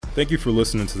Thank you for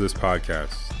listening to this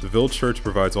podcast. The Village Church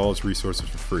provides all its resources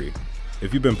for free.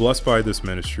 If you've been blessed by this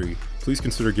ministry, please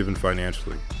consider giving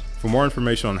financially. For more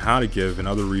information on how to give and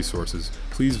other resources,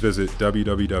 please visit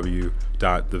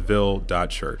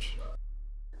www.theville.church.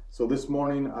 So this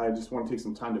morning, I just want to take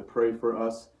some time to pray for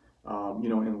us.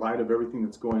 In light of everything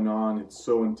that's going on, it's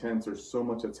so intense. There's so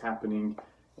much that's happening.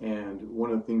 And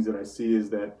one of the things that I see is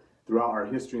that throughout our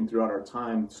history and throughout our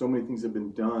time, so many things have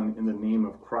been done in the name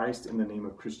of Christ, in the name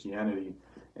of Christianity.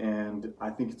 And I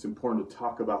think it's important to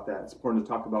talk about that. It's important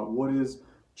to talk about what is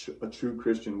a true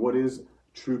Christian, what is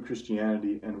true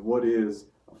Christianity, and what is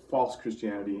a false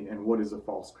Christianity, and what is a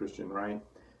false Christian, right?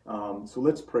 So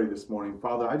let's pray this morning.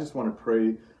 Father, I just want to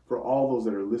pray for all those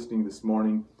that are listening this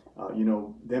morning,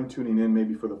 them tuning in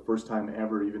maybe for the first time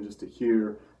ever, even just to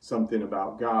hear something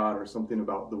about God or something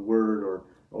about the Word or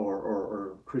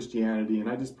Christianity. And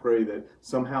I just pray that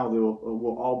somehow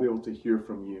we'll all be able to hear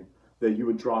from you, that you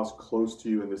would draw us close to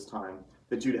you in this time,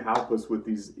 that you'd help us with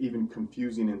these even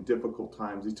confusing and difficult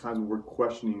times, these times when we're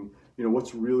questioning,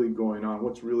 what's really going on,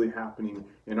 what's really happening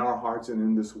in our hearts and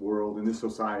in this world, in this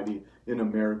society, in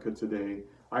America today.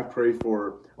 I pray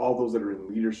for all those that are in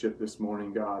leadership this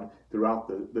morning, God, throughout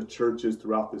the churches,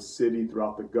 throughout the city,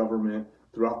 throughout the government,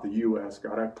 throughout the U.S.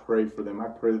 God, I pray for them. I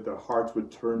pray that their hearts would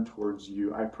turn towards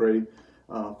you. I pray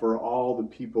for all the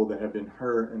people that have been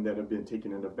hurt and that have been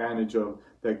taken advantage of,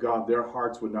 that God, their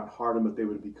hearts would not harden, but they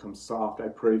would become soft. I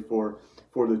pray for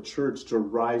the church to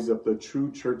rise up, the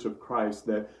true church of Christ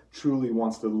that truly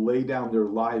wants to lay down their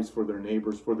lives for their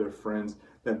neighbors, for their friends,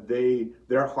 that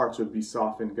their hearts would be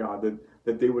softened, God,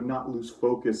 that they would not lose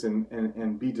focus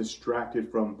and be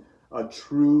distracted from a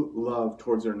true love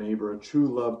towards their neighbor, a true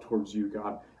love towards you,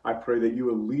 God. I pray that you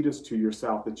would lead us to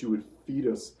yourself, that you would feed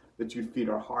us, that you'd feed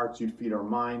our hearts, you'd feed our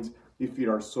minds, you'd feed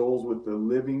our souls with the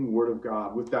living Word of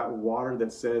God, with that water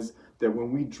that says that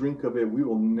when we drink of it, we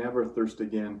will never thirst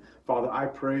again. Father, I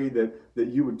pray that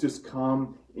you would just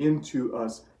come into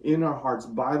us, in our hearts,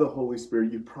 by the Holy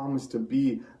Spirit. You promised to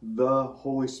be the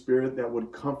Holy Spirit that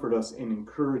would comfort us and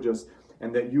encourage us,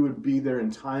 and that you would be there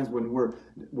in times when we're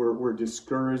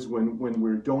discouraged, when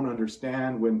we don't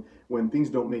understand, when things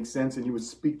don't make sense, and you would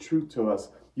speak truth to us.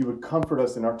 You would comfort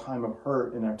us in our time of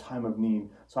hurt, in our time of need.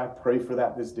 So I pray for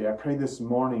that this day. I pray this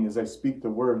morning as I speak the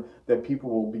word that people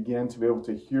will begin to be able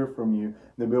to hear from you, and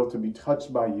they'll be able to be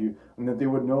touched by you, and that they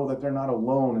would know that they're not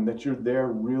alone and that you're there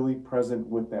really present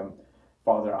with them.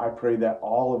 Father, I pray that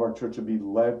all of our church would be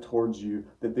led towards you,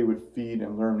 that they would feed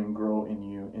and learn and grow in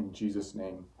you. In Jesus'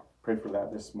 name. Pray for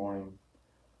that this morning.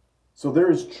 So there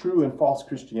is true and false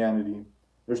Christianity.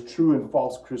 There's true and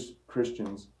false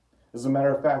Christians. As a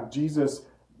matter of fact, Jesus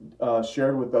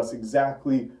shared with us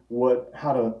exactly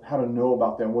how to know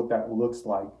about them, what that looks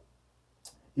like.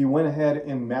 He went ahead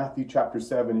in Matthew chapter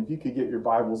 7. If you could get your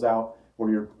Bibles out or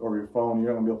your phone,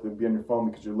 you're not going to be able to be on your phone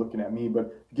because you're looking at me,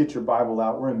 but get your Bible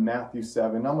out. We're in Matthew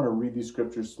 7. I'm going to read these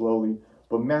scriptures slowly.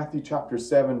 But Matthew chapter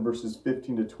 7 verses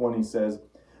 15 to 20 says,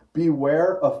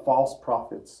 "Beware of false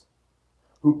prophets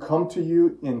who come to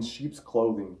you in sheep's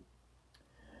clothing,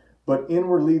 but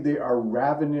inwardly they are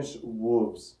ravenous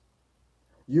wolves.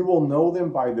 You will know them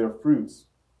by their fruits.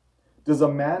 Does a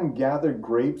man gather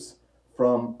grapes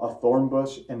from a thorn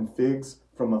bush and figs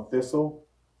from a thistle?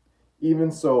 Even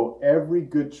so, every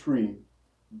good tree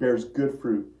bears good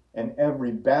fruit, and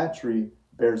every bad tree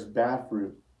bears bad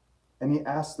fruit." And he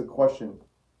asks the question,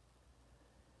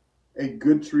 a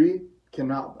good tree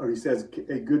cannot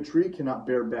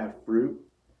bear bad fruit,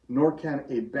 nor can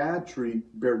a bad tree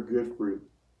bear good fruit.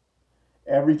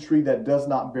 Every tree that does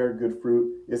not bear good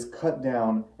fruit is cut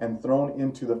down and thrown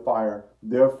into the fire.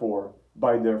 Therefore,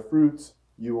 by their fruits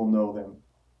you will know them.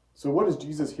 So what does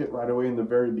Jesus hit right away in the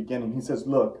very beginning? He says,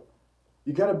 look,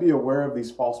 you got to be aware of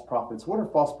these false prophets. What are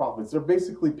false prophets? They're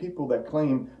basically people that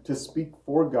claim to speak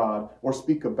for God or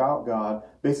speak about God,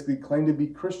 basically claim to be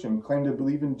Christian, claim to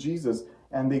believe in Jesus,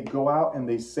 and they go out and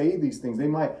they say these things. They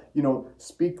might,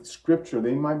 speak scripture.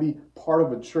 They might be part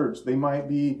of a church. They might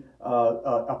be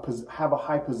have a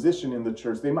high position in the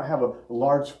church. They might have a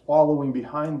large following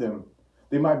behind them.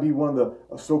 They might be one of the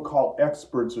so-called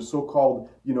experts or so-called,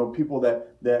 people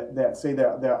that say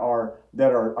that are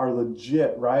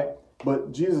legit, right?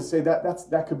 But Jesus say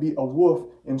that could be a wolf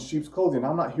in sheep's clothing.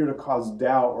 I'm not here to cause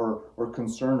doubt or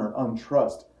concern or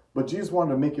untrust. But Jesus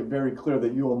wanted to make it very clear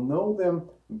that you will know them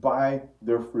by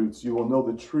their fruits. You will know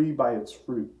the tree by its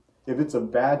fruit. If it's a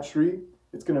bad tree,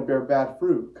 it's going to bear bad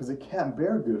fruit because it can't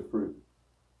bear good fruit.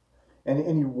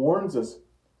 And he warns us.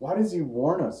 Why does he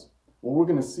warn us? Well, we're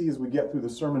going to see as we get through the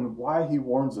sermon why he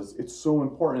warns us. It's so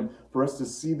important for us to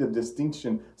see the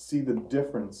distinction, see the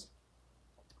difference.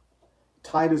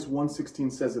 Titus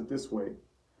 1:16 says it this way: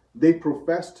 they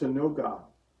profess to know God,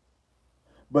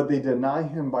 but they deny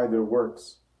him by their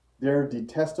works. They're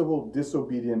detestable,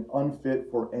 disobedient, unfit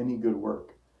for any good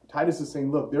work. Titus is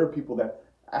saying, look, there are people that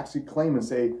actually claim and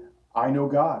say, I know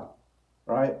God,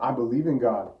 right? I believe in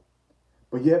God.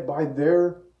 But yet by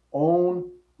their own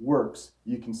works,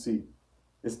 you can see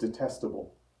it's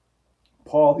detestable.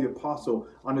 Paul the apostle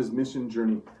on his mission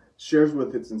journey shares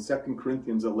with us in 2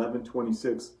 Corinthians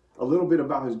 11:26 a little bit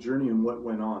about his journey and what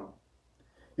went on.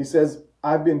 He says,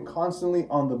 I've been constantly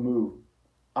on the move.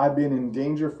 I've been in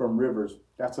danger from rivers.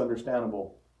 That's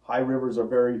understandable. High rivers are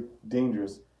very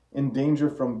dangerous. In danger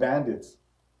from bandits.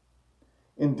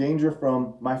 In danger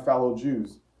from my fellow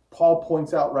Jews. Paul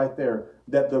points out right there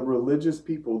that the religious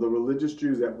people, the religious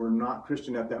Jews that were not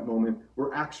Christian at that moment,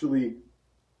 were actually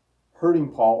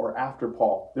hurting Paul or after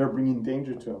Paul. They're bringing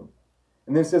danger to him.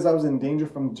 And then it says I was in danger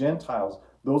from Gentiles.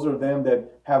 Those are them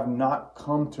that have not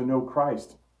come to know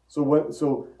Christ.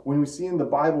 So when we see in the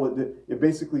Bible, it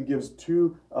basically gives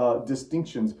two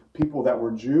distinctions: people that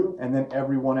were Jew and then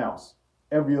everyone else,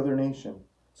 every other nation.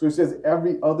 So he says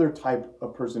every other type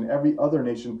of person, every other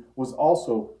nation was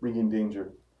also bringing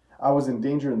danger. I was in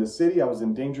danger in the city. I was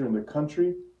in danger in the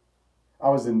country. I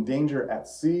was in danger at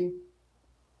sea.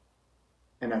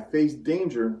 And I faced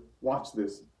danger, watch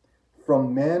this,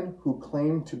 from men who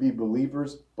claim to be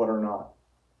believers but are not.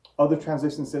 Other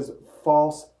translation says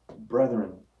false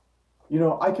brethren. You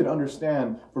know, I could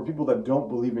understand for people that don't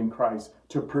believe in Christ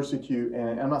to persecute,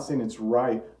 and I'm not saying it's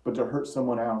right, but to hurt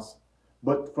someone else.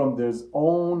 But from their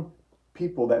own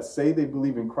people that say they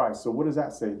believe in Christ. So what does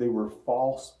that say? They were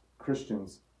false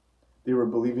Christians. They were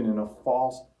believing in a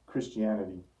false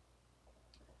Christianity.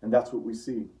 And that's what we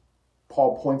see.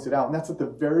 Paul points it out, and that's at the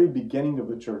very beginning of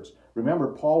the church.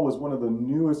 Remember, Paul was one of the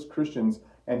newest Christians,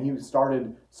 and he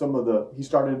started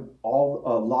a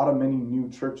lot of many new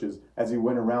churches as he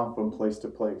went around from place to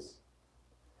place.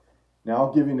 Now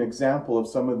I'll give you an example of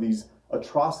some of these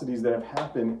atrocities that have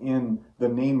happened in the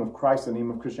name of Christ, the name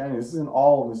of Christianity. This isn't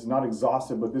all, this is not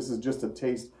exhaustive, but this is just a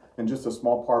taste and just a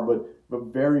small part, but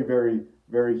very, very,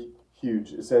 very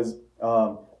huge. It says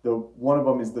one of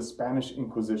them is the Spanish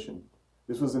Inquisition.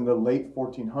 This was in the late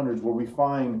 1400s, where we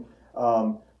find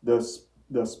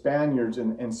the Spaniards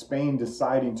and Spain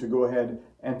deciding to go ahead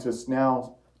and to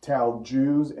now tell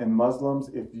Jews and Muslims,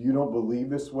 if you don't believe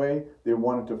this way, they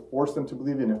wanted to force them to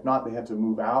believe it, and if not, they had to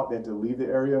move out, they had to leave the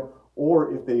area,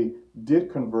 or if they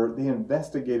did convert, they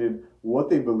investigated what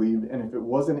they believed, and if it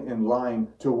wasn't in line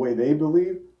to the way they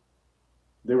believed,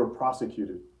 they were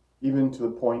prosecuted, even to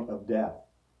the point of death.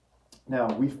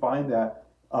 Now, we find that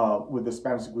with the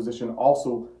Spanish Inquisition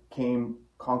also came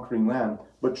conquering land.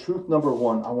 But truth number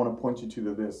one, I want to point you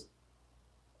to this.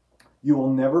 You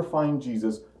will never find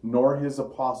Jesus nor his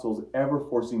apostles ever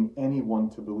forcing anyone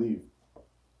to believe.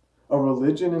 A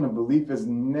religion and a belief is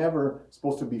never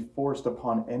supposed to be forced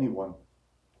upon anyone.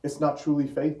 It's not truly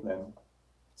faith then.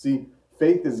 See,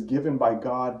 faith is given by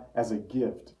God as a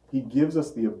gift. He gives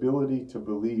us the ability to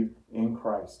believe in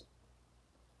Christ.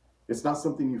 It's not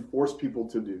something you force people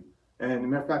to do. And as a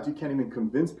matter of fact, you can't even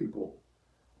convince people.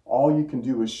 All you can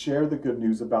do is share the good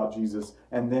news about Jesus.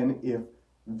 And then if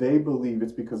they believe,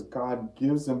 it's because God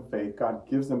gives them faith. God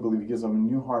gives them belief. He gives them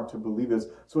a new heart to believe this.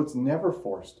 So it's never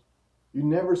forced. You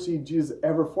never see Jesus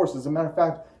ever forced. As a matter of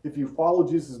fact, if you follow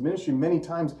Jesus' ministry, many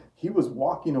times he was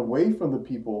walking away from the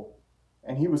people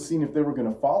and he was seeing if they were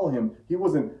going to follow him. He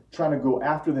wasn't trying to go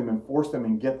after them and force them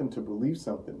and get them to believe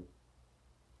something.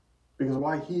 Because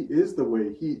why? He is the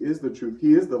way. He is the truth.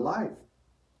 He is the life.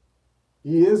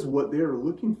 He is what they are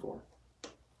looking for.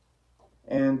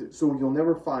 And so you'll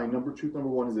never find, truth number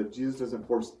one is that Jesus doesn't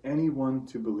force anyone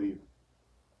to believe.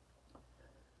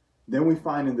 Then we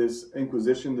find in this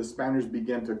Inquisition, the Spaniards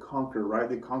began to conquer, right?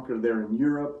 They conquered there in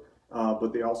Europe,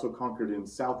 but they also conquered in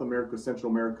South America,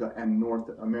 Central America, and North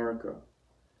America.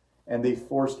 And they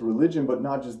forced religion, but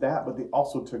not just that, but they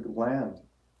also took land.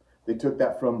 They took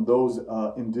that from those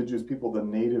indigenous people, the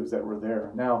natives that were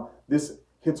there. Now, this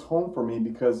hits home for me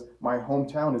because my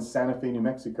hometown is Santa Fe, New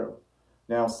Mexico.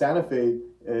 Now, Santa Fe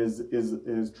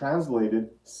is translated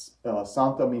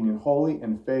Santa meaning holy,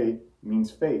 and Fe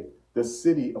means faith. The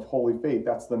city of holy faith,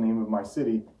 that's the name of my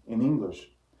city in English.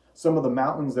 Some of the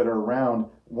mountains that are around,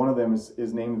 one of them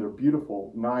is named, they're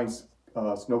beautiful, nice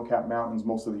snow-capped mountains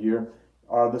most of the year,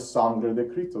 are the Sangre de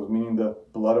Cristo, meaning the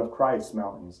blood of Christ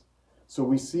mountains. So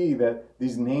we see that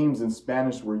these names in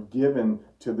Spanish were given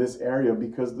to this area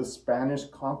because the Spanish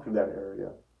conquered that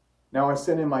area. Now I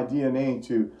sent in my DNA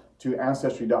to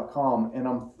Ancestry.com, and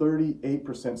I'm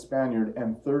 38% Spaniard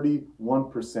and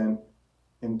 31%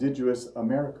 Indigenous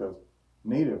America,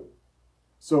 native.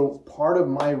 So part of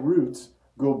my roots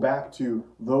go back to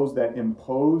those that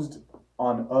imposed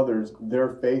on others their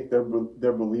faith,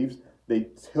 their beliefs. They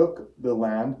took the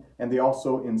land and they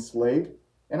also enslaved.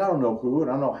 And I don't know who,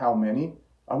 and I don't know how many.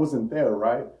 I wasn't there,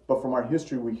 right? But from our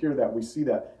history, we hear that, we see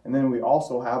that. And then we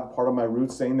also have part of my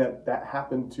roots saying that that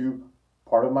happened to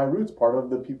part of my roots. Part of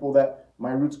the people that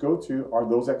my roots go to are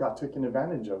those that got taken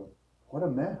advantage of. What a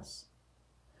mess.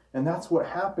 And that's what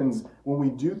happens when we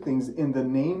do things in the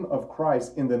name of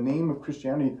Christ, in the name of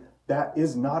Christianity, that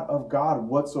is not of God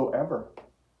whatsoever.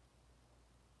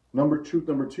 Truth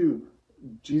number two,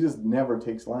 Jesus never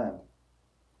takes land.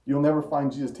 You'll never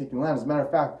find Jesus taking land. As a matter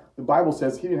of fact, the Bible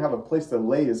says he didn't have a place to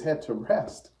lay his head to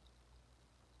rest.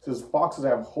 It says foxes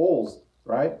have holes,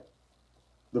 right?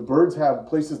 The birds have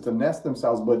places to nest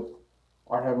themselves, but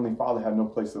our Heavenly Father had no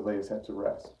place to lay his head to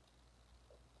rest.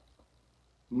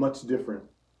 Much different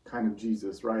kind of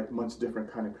Jesus, right? Much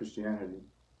different kind of Christianity.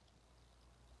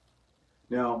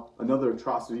 Now, another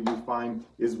atrocity we find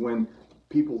is when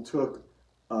people took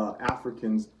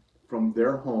Africans from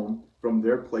their home, from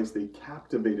their place, they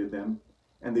captivated them,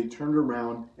 and they turned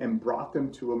around and brought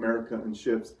them to America in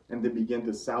ships, and they began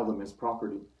to sell them as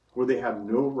property, where they had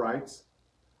no rights,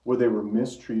 where they were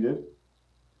mistreated.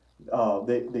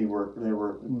 They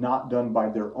were not done by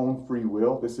their own free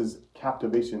will. This is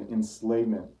captivation,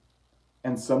 enslavement.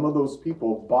 And some of those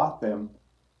people bought them,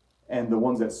 and the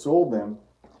ones that sold them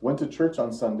went to church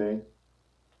on Sunday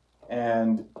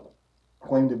and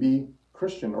claimed to be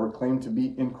Christian or claimed to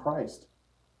be in Christ.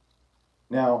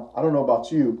 Now, I don't know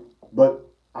about you, but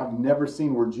I've never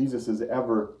seen where Jesus has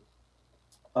ever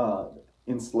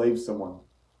enslaved someone.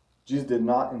 Jesus did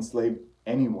not enslave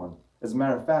anyone. As a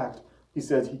matter of fact, he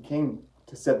says he came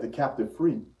to set the captive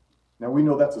free. Now, we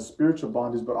know that's a spiritual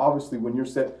bondage, but obviously when you're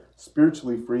set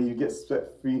spiritually free, you get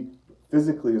set free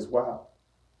physically as well,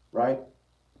 right?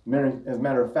 As a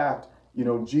matter of fact,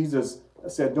 Jesus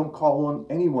said, don't call on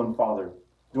anyone Father.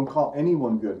 Don't call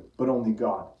anyone good, but only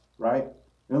God, right?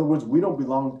 In other words, we don't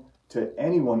belong to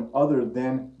anyone other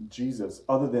than Jesus,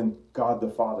 other than God the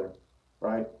Father,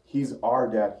 right? He's our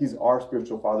dad. He's our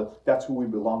spiritual father. That's who we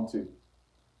belong to.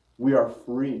 We are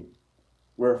free.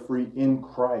 We're free in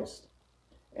Christ.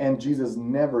 And Jesus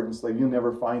never enslaved. You'll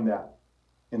never find that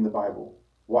in the Bible.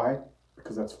 Why?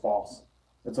 Because that's false.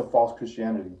 It's a false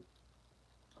Christianity.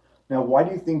 Now, why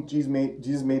do you think Jesus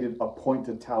made it a point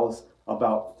to tell us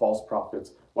about false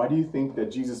prophets? Why do you think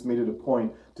that Jesus made it a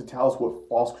point to tell us what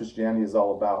false Christianity is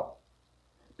all about?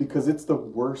 Because it's the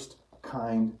worst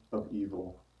kind of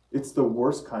evil. It's the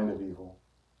worst kind of evil.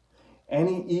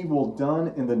 Any evil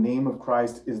done in the name of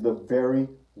Christ is the very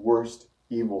worst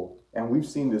evil. And we've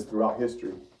seen this throughout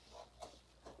history.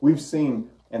 We've seen,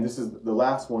 and this is the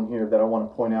last one here that I want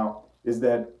to point out, is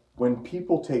that when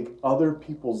people take other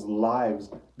people's lives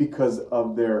because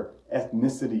of their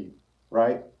ethnicity,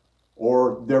 right?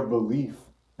 Or their belief,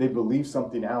 they believe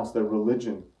something else, their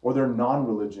religion, or their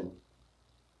non-religion.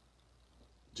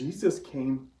 Jesus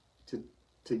came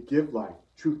to give life.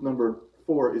 Truth number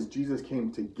 4 is Jesus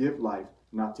came to give life,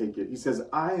 not take it. He says,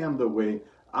 I am the way,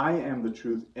 I am the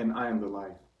truth, and I am the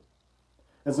life.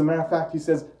 As a matter of fact, he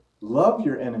says, love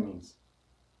your enemies.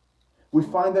 We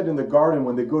find that in the garden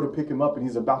when they go to pick him up and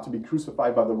he's about to be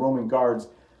crucified by the Roman guards.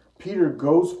 Peter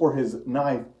goes for his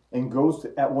knife and goes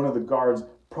at one of the guards,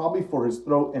 probably for his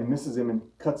throat, and misses him and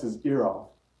cuts his ear off.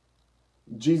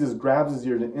 Jesus grabs his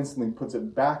ear and instantly puts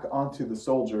it back onto the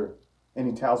soldier, and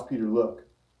he tells Peter, look,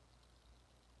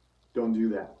 don't do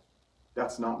that.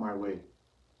 That's not my way.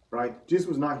 Right? Jesus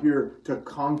was not here to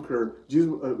conquer. Jesus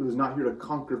was not here to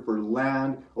conquer for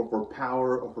land or for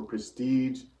power or for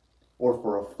prestige or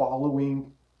for a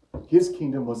following. His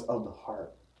kingdom was of the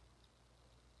heart.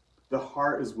 The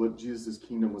heart is what Jesus'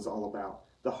 kingdom was all about.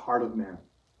 The heart of man.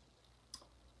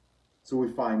 So we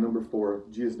find, number 4,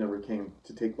 Jesus never came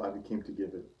to take life, he came to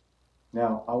give it.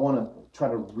 Now, I want to try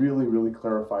to really, really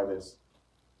clarify this.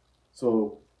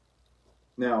 So,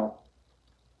 now,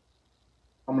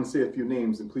 I'm going to say a few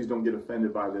names, and please don't get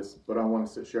offended by this, but I want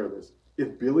us to share this.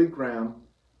 If Billy Graham,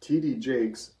 T.D.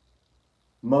 Jakes,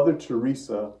 Mother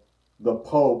Teresa, the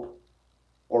Pope,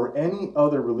 or any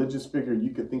other religious figure you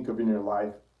could think of in your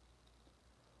life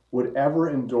would ever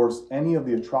endorse any of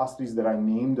the atrocities that I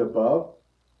named above,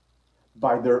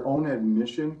 by their own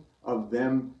admission of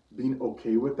them being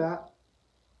okay with that,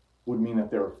 would mean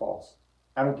that they were false.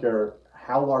 I don't care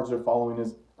how large their following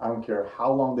is. I don't care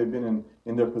how long they've been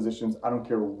in their positions. I don't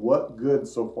care what good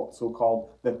so-called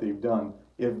that they've done.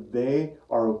 If they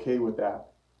are okay with that,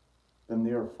 then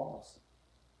they are false.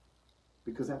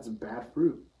 Because that's bad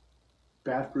fruit.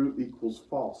 Bad fruit equals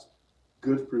false.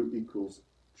 Good fruit equals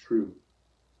true.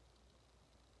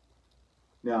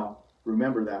 Now,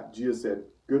 remember that. Jesus said,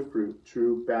 good fruit,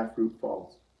 true, bad fruit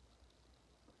falls.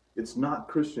 It's not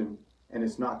Christian, and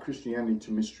it's not Christianity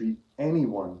to mistreat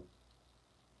anyone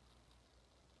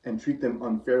and treat them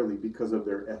unfairly because of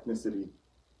their ethnicity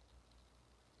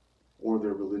or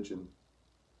their religion.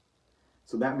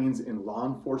 So that means in law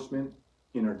enforcement,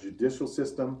 in our judicial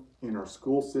system, in our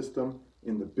school system,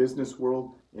 in the business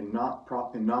world, in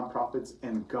nonprofits,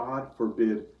 and God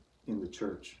forbid, in the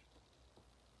church.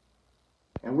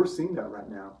 And we're seeing that right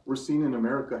now. We're seeing in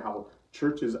America how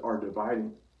churches are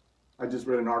dividing. I just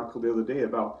read an article the other day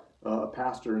about a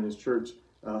pastor in his church,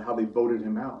 how they voted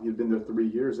him out. He'd been there 3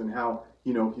 years, and how,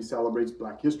 he celebrates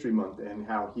Black History Month, and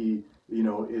how he,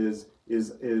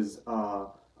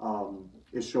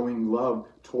 is showing love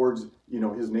towards,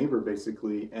 his neighbor,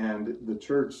 basically. And the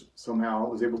church somehow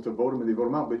was able to vote him, and they voted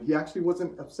him out. But he actually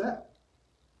wasn't upset.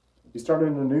 He started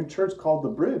in a new church called The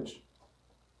Bridge.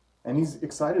 And he's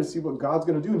excited to see what God's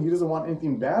going to do. And he doesn't want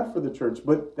anything bad for the church.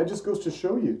 But that just goes to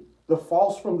show you the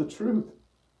false from the truth.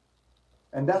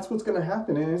 And that's what's going to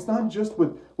happen. And it's not just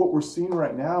with what we're seeing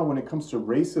right now when it comes to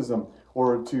racism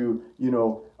or to,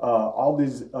 all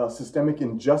these systemic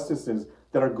injustices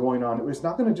that are going on. It's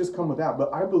not going to just come with that.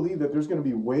 But I believe that there's going to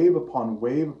be wave upon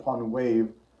wave upon wave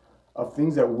of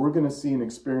things that we're going to see and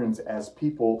experience as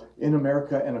people in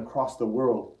America and across the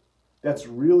world. That's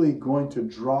really going to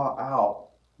draw out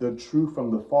the true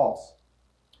from the false.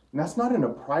 And that's not in a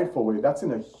prideful way. That's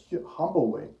in a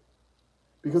humble way.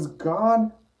 Because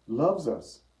God loves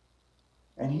us.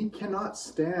 And he cannot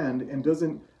stand and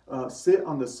doesn't sit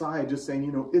on the side just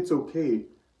saying, it's okay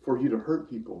for you to hurt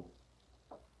people.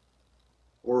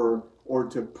 Or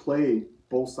to play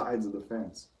both sides of the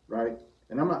fence, right?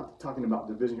 And I'm not talking about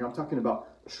division here. I'm talking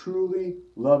about truly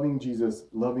loving Jesus,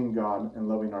 loving God, and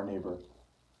loving our neighbor.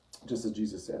 Just as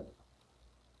Jesus said.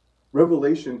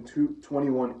 Revelation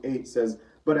 21:8 says,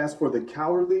 but as for the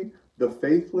cowardly, the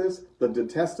faithless, the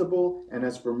detestable, and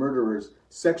as for murderers,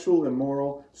 sexual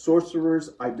immoral,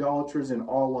 sorcerers, idolaters, and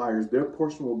all liars, their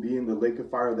portion will be in the lake of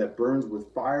fire that burns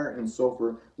with fire and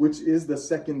sulfur, which is the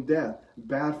second death,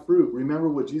 bad fruit. Remember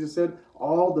what Jesus said?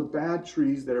 All the bad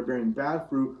trees that are bearing bad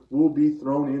fruit will be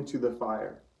thrown into the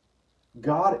fire.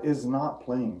 God is not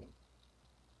playing.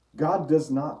 God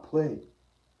does not play.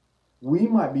 We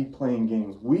might be playing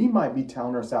games. We might be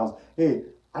telling ourselves, hey,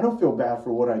 I don't feel bad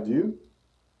for what I do.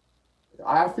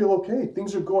 I feel okay.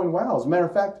 Things are going well. As a matter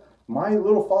of fact, my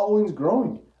little following's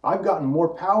growing. I've gotten more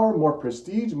power, more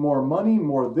prestige, more money,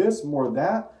 more this, more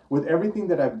that, with everything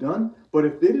that I've done. But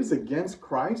if it is against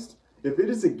Christ, if it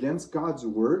is against God's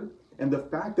word, and the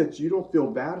fact that you don't feel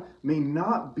bad may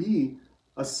not be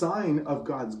a sign of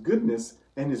God's goodness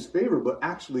and his favor, but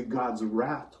actually God's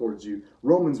wrath towards you.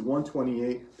 Romans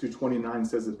 1:28-29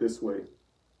 says it this way.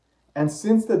 And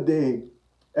since they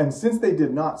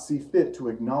did not see fit to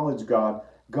acknowledge God,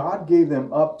 God gave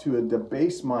them up to a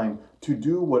debased mind to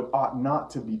do what ought not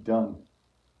to be done.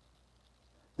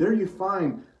 There you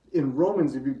find in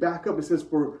Romans, if you back up, it says,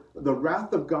 for the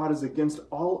wrath of God is against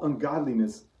all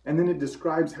ungodliness. And then it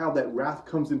describes how that wrath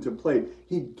comes into play.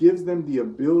 He gives them the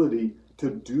ability to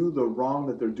do the wrong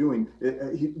that they're doing.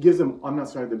 He gives them,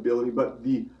 the ability, but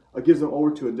gives them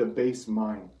over to a debased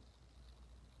mind.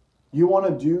 You want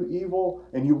to do evil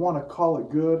and you want to call it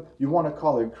good, you want to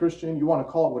call it Christian, you want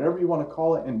to call it whatever you want to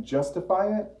call it and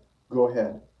justify it, go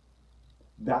ahead.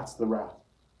 That's the wrath.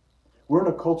 We're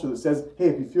in a culture that says, hey,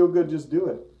 if you feel good, just do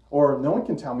it. Or no one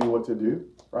can tell me what to do,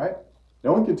 right?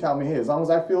 No one can tell me, hey, as long as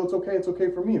I feel it's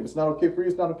okay for me. If it's not okay for you,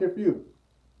 it's not okay for you.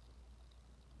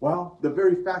 Well, the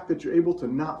very fact that you're able to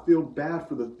not feel bad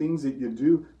for the things that you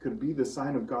do could be the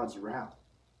sign of God's wrath.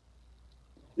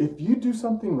 If you do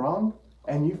something wrong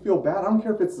and you feel bad, I don't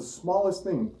care if it's the smallest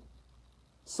thing,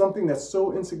 something that's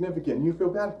so insignificant and you feel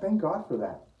bad, thank God for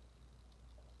that.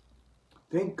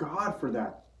 Thank God for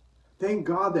that. Thank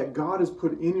God that God has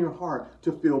put in your heart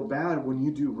to feel bad when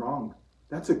you do wrong.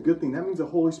 That's a good thing. That means the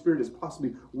Holy Spirit is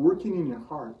possibly working in your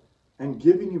heart and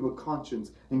giving you a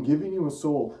conscience and giving you a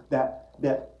soul that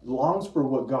longs for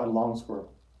what God longs for,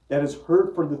 that is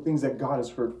hurt for the things that God is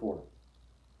hurt for.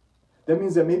 That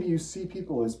means that maybe you see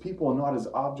people as people and not as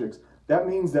objects. That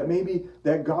means that maybe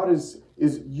that God is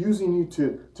using you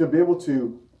to be able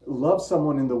to love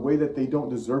someone in the way that they don't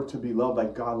deserve to be loved,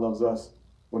 like God loves us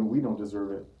when we don't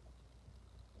deserve it.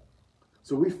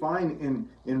 So we find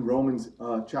in Romans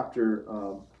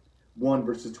chapter 1,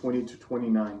 verses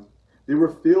 20-29, they were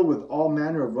filled with all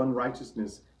manner of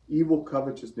unrighteousness, evil,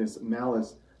 covetousness,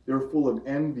 malice. They were full of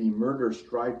envy, murder,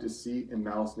 strife, deceit, and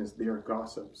maliceness. They are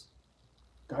gossips.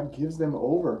 God gives them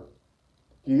over.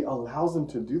 He allows them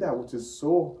to do that, which is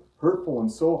so hurtful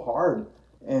and so hard.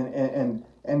 And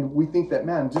And we think that,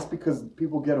 man, just because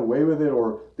people get away with it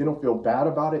or they don't feel bad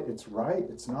about it, it's right.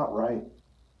 It's not right.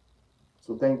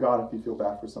 So thank God if you feel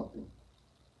bad for something.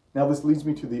 Now this leads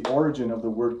me to the origin of the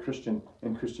word Christian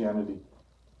in Christianity.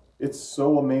 It's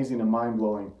so amazing and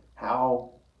mind-blowing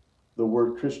how the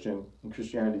word Christian in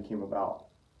Christianity came about.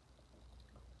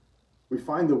 We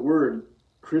find the word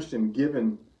Christian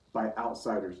given by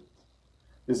outsiders.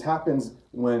 This happens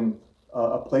when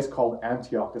a place called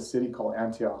Antioch, a city called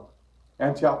Antioch.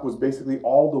 Antioch was basically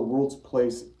all the world's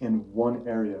place in one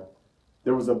area.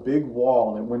 There was a big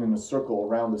wall and it went in a circle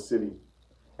around the city.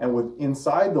 And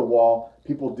inside the wall,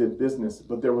 people did business,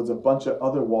 but there was a bunch of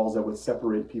other walls that would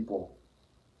separate people.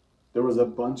 There was a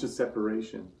bunch of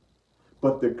separation.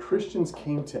 But the Christians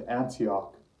came to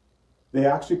Antioch. They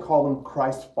actually called them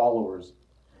Christ followers.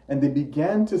 And they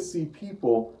began to see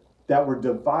people that were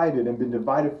divided and been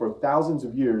divided for thousands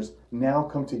of years now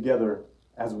come together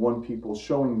as one people,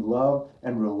 showing love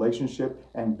and relationship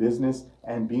and business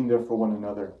and being there for one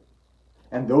another.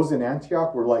 And those in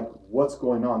Antioch were like, what's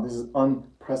going on? This is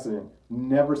unprecedented.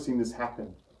 Never seen this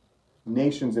happen.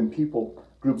 Nations and people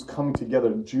groups coming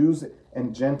together, Jews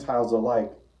and Gentiles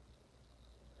alike.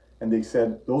 And they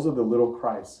said, those are the little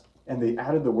Christs. And they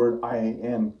added the word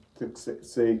IAN to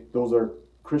say those are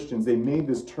Christians. They made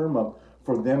this term up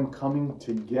for them coming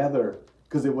together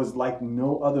because it was like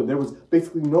no other. There was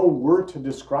basically no word to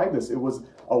describe this. It was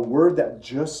a word that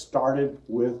just started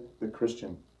with the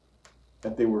Christian.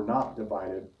 That they were not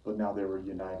divided, but now they were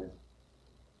united.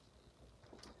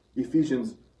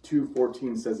 Ephesians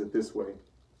 2:14 says it this way.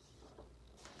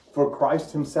 For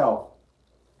Christ himself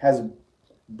has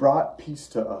brought peace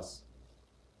to us.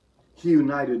 He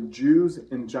united Jews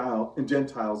and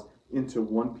Gentiles into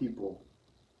one people.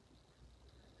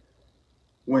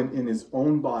 When in his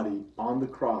own body on the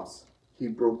cross, he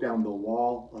broke down the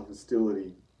wall of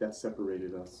hostility that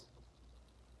separated us.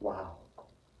 Wow.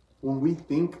 When we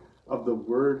think of the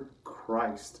word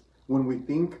Christ, when we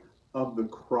think of the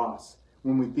cross,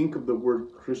 when we think of the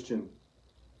word Christian,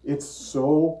 it's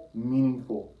so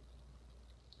meaningful.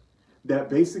 That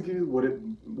basically what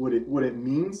it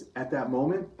means at that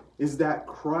moment is that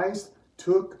Christ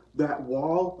took that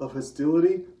wall of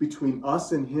hostility between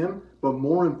us and him, but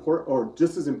more important, or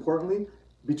just as importantly,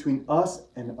 between us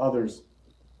and others.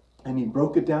 And he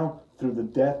broke it down through the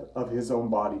death of his own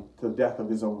body, to the death of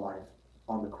his own life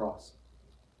on the cross.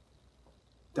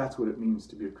 That's what it means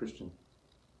to be a Christian.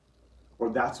 Or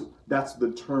that's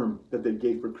the term that they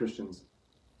gave for Christians.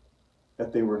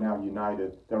 That they were now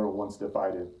united, that were once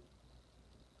divided.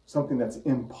 Something that's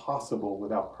impossible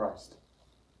without Christ.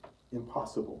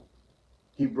 Impossible.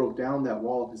 He broke down that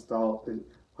wall of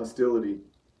hostility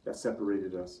that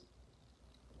separated us.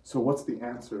 So what's the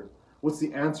answer? What's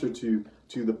the answer to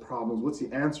the problems? What's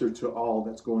the answer to all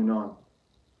that's going on?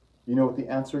 You know what the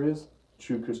answer is?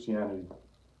 True Christianity.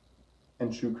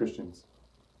 And true Christians.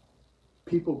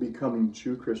 People becoming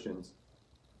true Christians.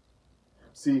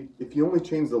 See, if you only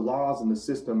change the laws and the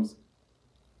systems,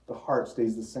 the heart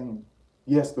stays the same.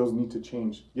 Yes, those need to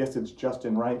change. Yes, it's just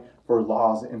and right for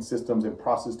laws and systems and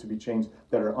processes to be changed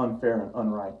that are unfair and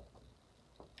unright,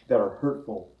 that are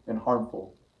hurtful and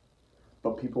harmful.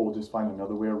 But people will just find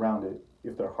another way around it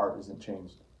if their heart isn't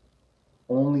changed.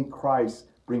 Only Christ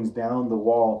brings down the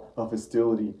wall of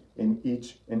hostility in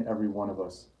each and every one of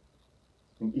us.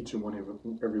 In each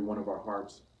and every one of our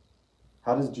hearts.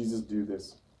 How does Jesus do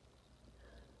this?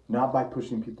 Not by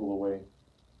pushing people away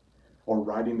or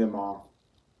writing them off.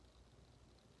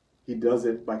 He does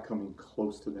it by coming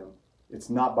close to them. It's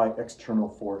not by external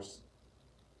force.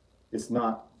 It's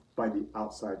not by the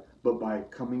outside, but by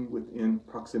coming within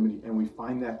proximity. And we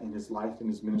find that in his life and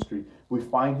his ministry. We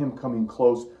find him coming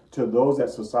close to those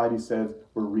that society said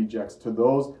were rejects, to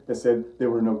those that said they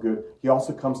were no good. He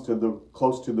also comes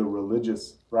close to the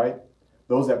religious, right?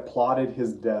 Those that plotted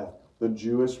his death, the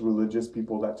Jewish religious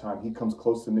people at that time. He comes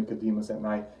close to Nicodemus at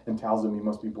night and tells him he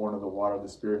must be born of the water of the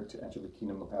Spirit to enter the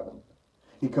kingdom of heaven.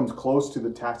 He comes close to the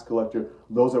tax collector,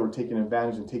 those that were taking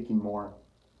advantage and taking more.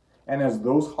 And as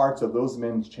those hearts of those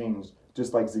men changed,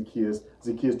 just like Zacchaeus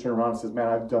turned around and says, man,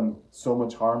 I've done so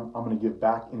much harm, I'm going to give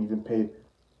back and even pay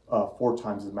 4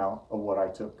 times the amount of what I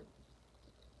took.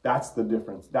 That's the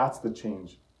difference. That's the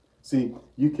change. See,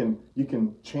 you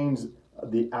can change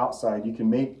the outside. You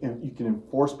can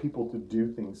enforce people to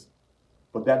do things,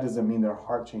 but that doesn't mean their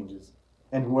heart changes.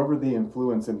 And whoever they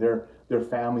influence in their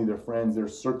family, their friends, their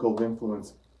circle of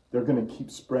influence, they're going to keep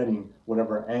spreading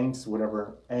whatever angst,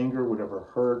 whatever anger, whatever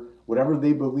hurt, whatever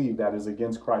they believe that is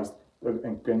against Christ,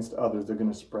 against others, they're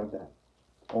going to spread that.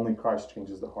 Only Christ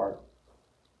changes the heart.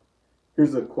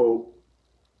 Here's a quote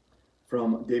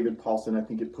from David Paulson. I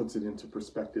think it puts it into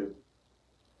perspective.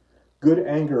 Good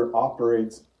anger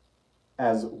operates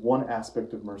as one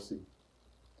aspect of mercy.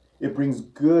 It brings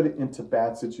good into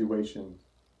bad situations.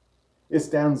 It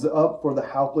stands up for the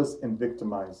helpless and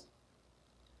victimized.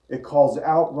 It calls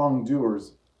out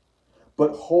wrongdoers,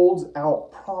 but holds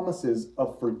out promises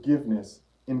of forgiveness,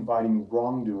 inviting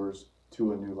wrongdoers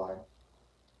to a new life.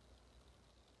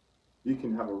 You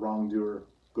can have a wrongdoer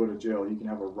go to jail. You can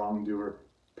have a wrongdoer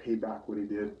pay back what he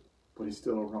did, but he's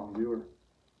still a wrongdoer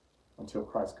until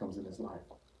Christ comes in his life.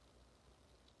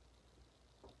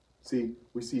 See,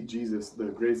 we see Jesus, the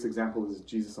greatest example is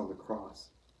Jesus on the cross.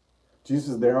 Jesus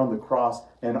is there on the cross,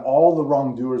 and all the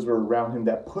wrongdoers were around him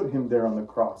that put him there on the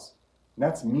cross. And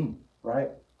that's me, right?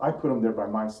 I put him there by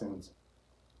my sins.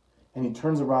 And he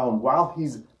turns around while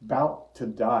he's about to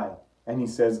die, and he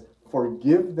says,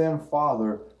 "Forgive them,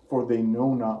 Father, for they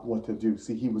know not what to do."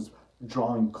 See, he was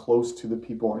drawing close to the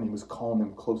people, and he was calling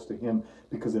them close to him,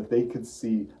 because if they could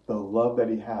see the love that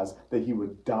he has, that he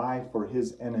would die for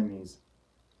his enemies,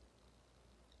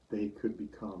 they could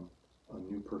become a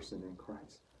new person in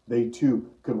Christ. They too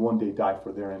could one day die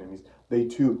for their enemies. They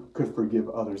too could forgive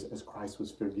others as Christ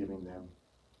was forgiving them.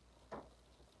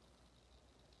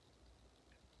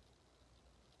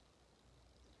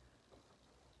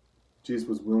 Jesus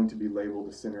was willing to be labeled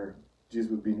a sinner.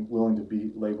 Jesus would be willing to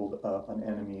be labeled an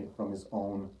enemy from his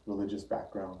own religious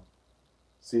background.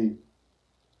 See,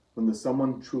 when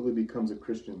someone truly becomes a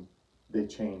Christian, they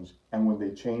change. And when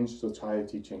they change,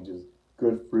 society changes.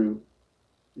 Good fruit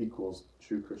equals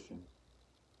true Christian.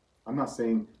 I'm not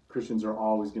saying Christians are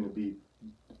always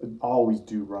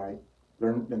do right.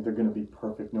 They're going to be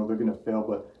perfect. No, they're going to fail.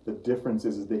 But the difference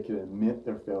is they can admit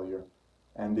their failure,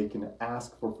 and they can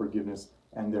ask for forgiveness,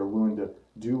 and they're willing to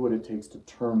do what it takes to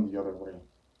turn the other way.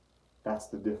 That's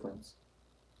the difference.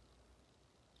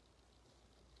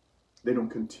 They don't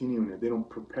continue in it. They don't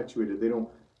perpetuate it.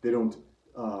 They don't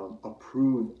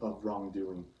approve of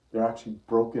wrongdoing. They're actually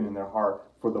broken in their heart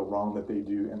for the wrong that they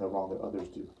do and the wrong that others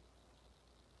do.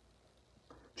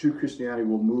 True Christianity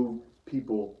will move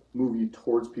you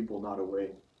towards people, not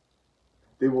away.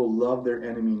 They will love their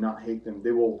enemy, not hate them.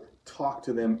 They will talk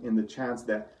to them in the chance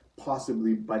that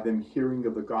possibly by them hearing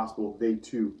of the gospel, they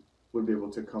too would be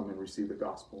able to come and receive the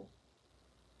gospel.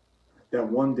 That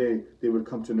one day they would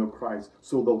come to know Christ,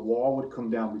 so the wall would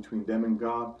come down between them and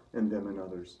God and them and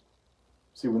others.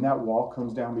 See, when that wall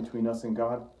comes down between us and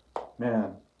God,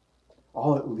 man,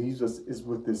 all it leaves us is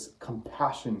with this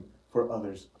compassion for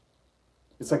others.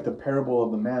 It's like the parable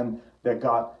of the man that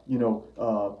got,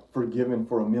 forgiven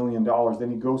for $1 million. Then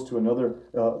he goes to another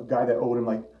guy that owed him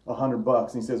like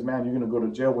 $100, and he says, "Man, you're going to go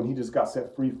to jail," when he just got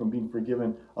set free from being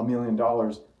forgiven $1 million.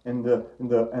 And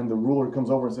the ruler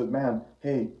comes over and says, "Man,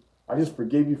 hey, I just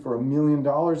forgave you for $1 million,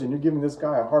 and you're giving this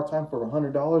guy a hard time for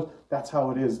 $100. That's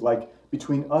how it is. Like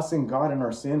between us and God and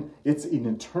our sin, it's an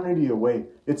eternity away.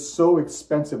 It's so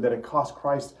expensive that it cost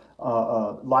Christ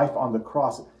life on the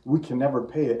cross. We can never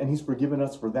pay it, and he's forgiven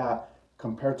us for that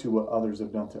compared to what others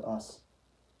have done to us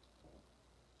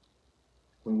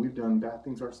when we've done bad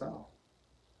things ourselves.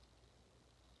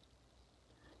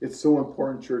 It's so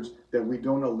important, church, that we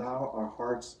don't allow our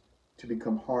hearts to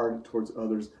become hard towards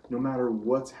others. No matter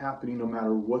what's happening, no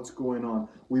matter what's going on,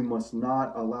 we must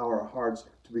not allow our hearts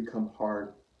to become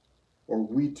hard, or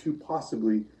we too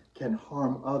possibly can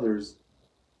harm others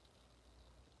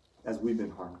as we've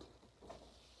been harmed.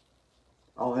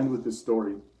 I'll end with this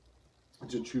story.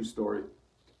 It's a true story.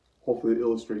 Hopefully it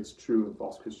illustrates true and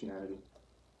false Christianity.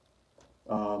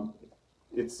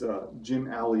 It's Jim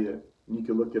Elliot, and you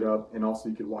can look it up, and also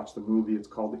you can watch the movie. It's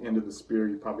called The End of the Spear.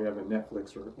 You probably have it on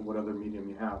Netflix or what other medium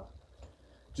you have.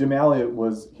 Jim Elliot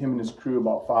him and his crew,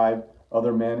 about 5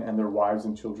 other men and their wives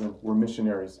and children, were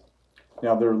missionaries.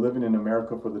 Now, they were living in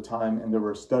America for the time, and they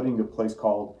were studying a place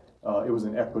called, it was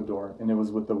in Ecuador, and it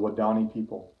was with the Rodney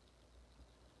people.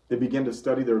 They began to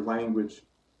study their language,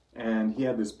 and he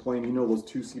had this plane, those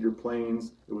 2-seater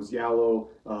planes. It was yellow,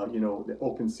 the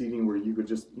open seating where you could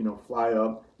just, fly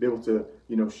up, be able to,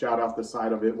 shout out the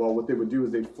side of it. Well, what they would do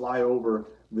is they'd fly over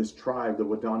this tribe, the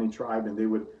Rodney tribe, and they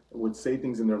would say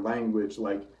things in their language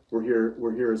like, we're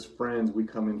here as friends, we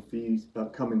come in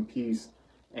peace.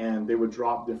 And they would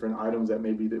drop different items that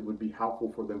would be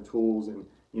helpful for them, tools and,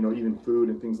 even food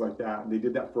and things like that. And they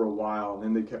did that for a while. And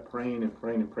then they kept praying and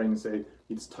praying and praying and say,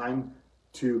 it's time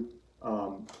to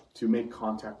make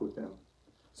contact with them.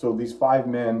 So these 5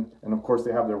 men, and of course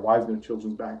they have their wives and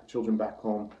their children back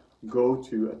home, go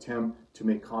to attempt to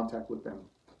make contact with them.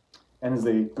 And as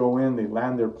they go in, they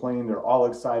land their plane, they're all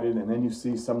excited. And then you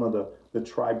see some of the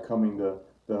tribe coming, the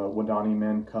Wadani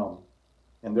men come.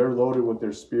 And they're loaded with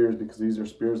their spears, because these are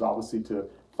spears obviously to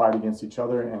fight against each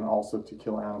other and also to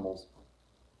kill animals.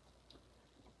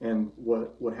 And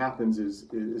what happens is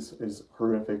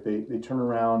horrific. They turn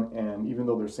around, and even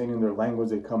though they're saying in their language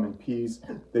they come in peace,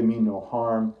 they mean no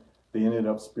harm, they ended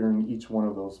up sparing each one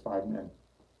of those 5 men.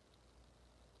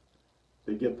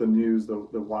 They get the news, the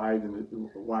wives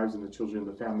and the children,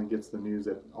 the family gets the news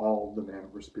that all the men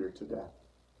were speared to death.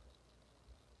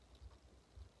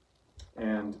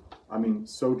 And I mean,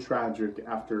 so tragic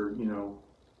after,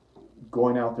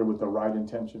 going out there with the right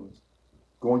intentions,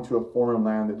 going to a foreign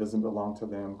land that doesn't belong to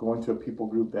them, going to a people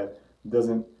group that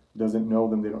doesn't know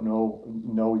them, they don't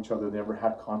know each other, they never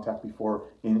had contact before,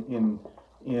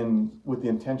 with the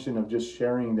intention of just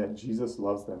sharing that Jesus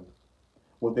loves them.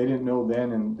 What they didn't know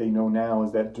then and they know now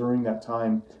is that during that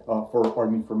time,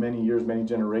 for many years, many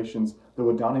generations, the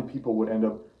Rodney people would end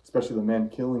up, especially the men,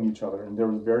 killing each other, and there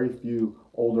was very few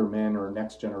older men or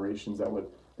next generations that would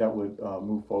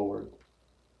move forward.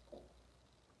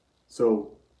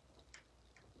 So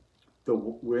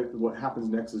what happens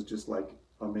next is just like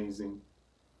amazing.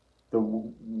 The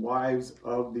wives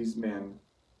of these men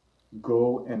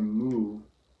go and move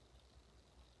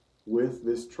with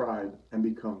this tribe and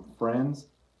become friends,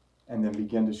 and then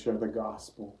begin to share the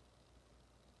gospel.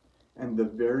 And the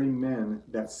very men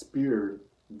that speared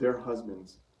their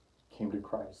husbands came to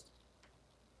Christ.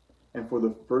 And for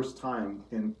the first time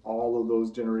in all of those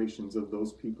generations of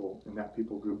those people in that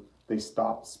people group, they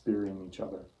stopped spearing each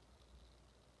other.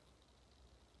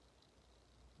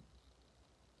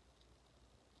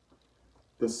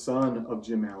 The son of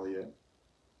Jim Elliot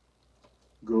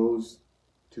goes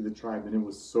to the tribe, and it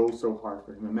was so hard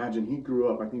for him. Imagine, he grew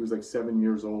up, I think he was like 7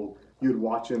 years old. You would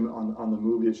watch him on the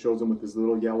movie, it shows him with his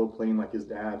little yellow plane like his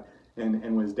dad, and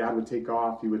when his dad would take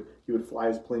off, he would fly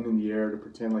his plane in the air to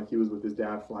pretend like he was with his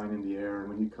dad flying in the air, and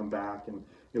when he'd come back, and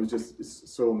it was just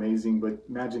so amazing. But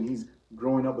imagine, he's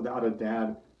growing up without a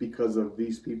dad because of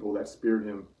these people that speared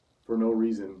him for no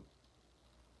reason,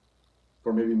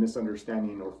 for maybe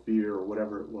misunderstanding or fear or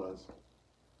whatever it was.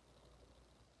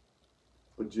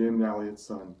 But Jim Elliott's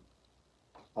son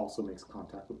also makes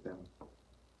contact with them.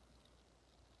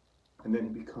 And then he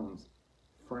becomes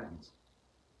friends,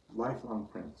 lifelong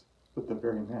friends, with the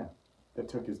very man that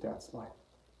took his dad's life.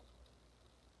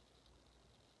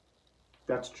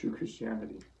 That's true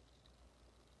Christianity.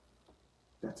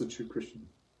 That's a true Christian.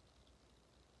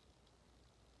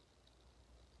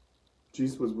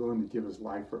 Jesus was willing to give his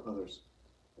life for others.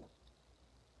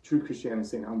 True Christianity is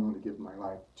saying, I'm willing to give my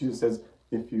life. Jesus says,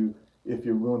 if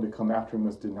you're willing to come after him, you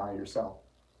must deny yourself.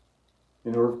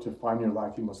 In order to find your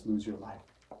life, you must lose your life.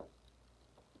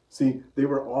 See, they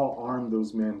were all armed,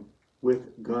 those men,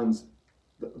 with guns,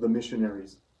 the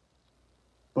missionaries.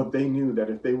 But they knew that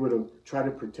if they would have tried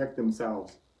to protect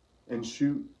themselves and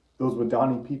shoot those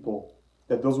Wadani people,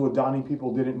 that those Wadani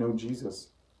people didn't know Jesus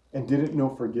and didn't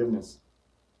know forgiveness.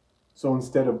 So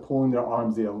instead of pulling their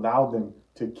arms, they allowed them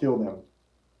to kill them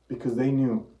because they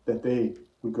knew that they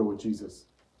would go with Jesus.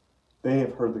 They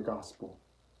have heard the gospel.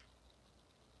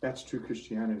 That's true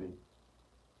Christianity.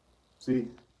 See,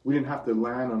 we didn't have to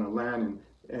land on a land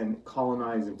and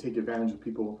colonize and take advantage of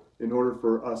people in order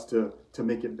for us to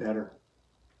make it better.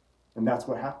 And that's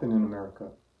what happened in America.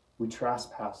 We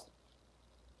trespassed.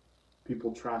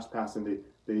 People trespassed, and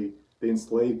they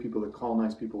enslaved people, they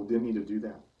colonized people. Didn't need to do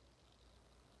that.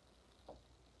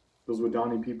 Those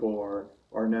Wadani people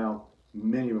are now,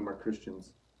 many of them are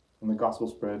Christians. And the gospel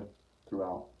spread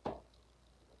throughout.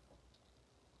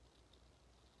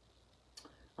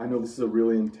 I know this is a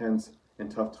really intense and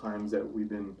tough times that we've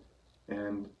been,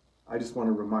 and I just want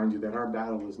to remind you that our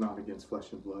battle is not against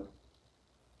flesh and blood.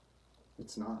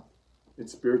 It's not.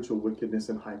 It's spiritual wickedness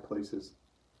in high places.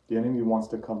 The enemy wants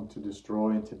to come to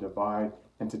destroy and to divide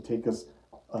and to take us,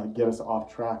 get us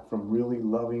off track from really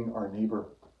loving our neighbor,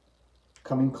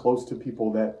 coming close to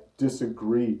people that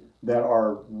disagree, that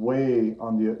are way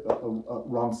on the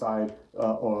wrong side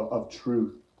of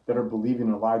truth, that are believing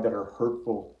a lie, that are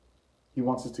hurtful. He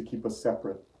wants us to keep us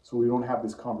separate so we don't have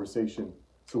this conversation,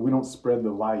 so we don't spread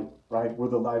the light, right? We're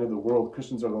the light of the world.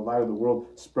 Christians are the light of the world.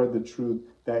 Spread the truth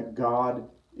that God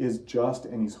is just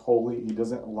and he's holy. He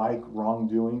doesn't like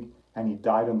wrongdoing, and he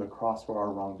died on the cross for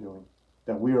our wrongdoing.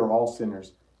 That we are all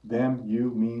sinners. Them,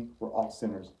 you, me, we're all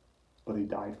sinners. But he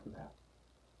died for that.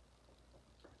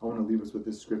 I want to leave us with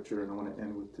this scripture, and I want to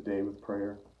end with today with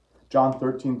prayer. John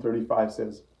 13:35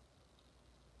 says,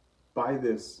 by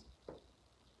this,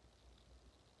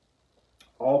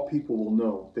 all people will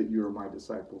know that you are my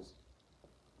disciples,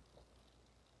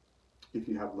 if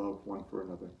you have love one for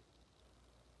another.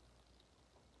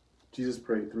 Jesus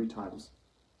prayed 3 times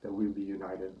that we would be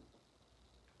united.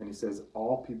 And he says,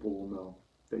 all people will know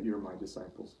that you're my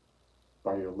disciples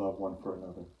by your love one for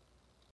another.